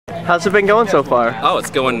How's it been going so far? Oh, it's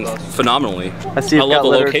going phenomenally. I see you've got the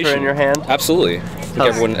literature location in your hand. Absolutely. I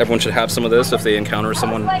think everyone should have some of this if they encounter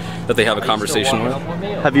someone that they have a conversation with.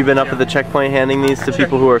 Have you been up at the checkpoint handing these to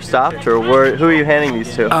people who are stopped, or who are you handing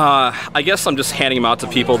these to? I guess I'm just handing them out to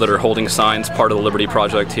people that are holding signs, part of the Liberty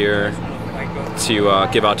Project here, to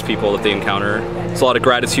give out to people that they encounter. There's a lot of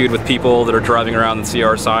gratitude with people that are driving around and see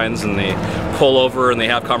our signs, and they pull over and they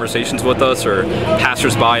have conversations with us, or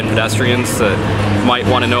passersby and pedestrians that might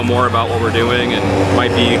want to know more about what we're doing and might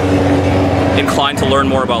be inclined to learn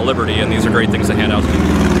more about Liberty, and these are great things to hand out to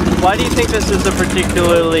people. Why do you think this is a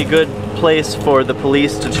particularly good place for the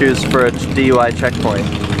police to choose for a DUI checkpoint?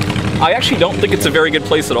 I actually don't think it's a very good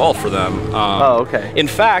place at all for them. Oh, okay. In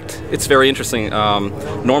fact, it's very interesting.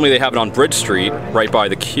 Normally they have it on Bridge Street, right by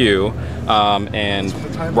the queue, and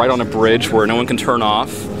right on a bridge where no one can turn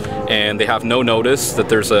off, and they have no notice that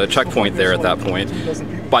there's a checkpoint there at that point.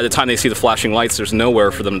 By the time they see the flashing lights, there's nowhere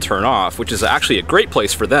for them to turn off, which is actually a great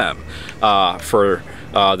place for them, for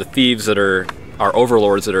the thieves that are our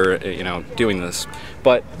overlords that are, doing this.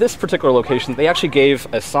 But this particular location, they actually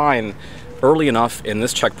gave a sign early enough in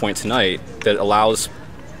this checkpoint tonight that allows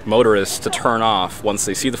motorists to turn off once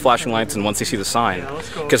they see the flashing lights and once they see the sign,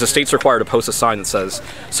 because the state's required to post a sign that says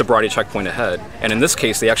sobriety checkpoint ahead, and in this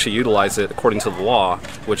case they actually utilize it according to the law,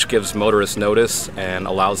 which gives motorists notice and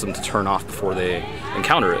allows them to turn off before they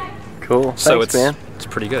encounter it. Cool. So Thanks, man. It's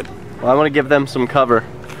pretty good. Well, I want to give them some cover.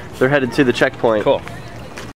 They're headed to the checkpoint. Cool.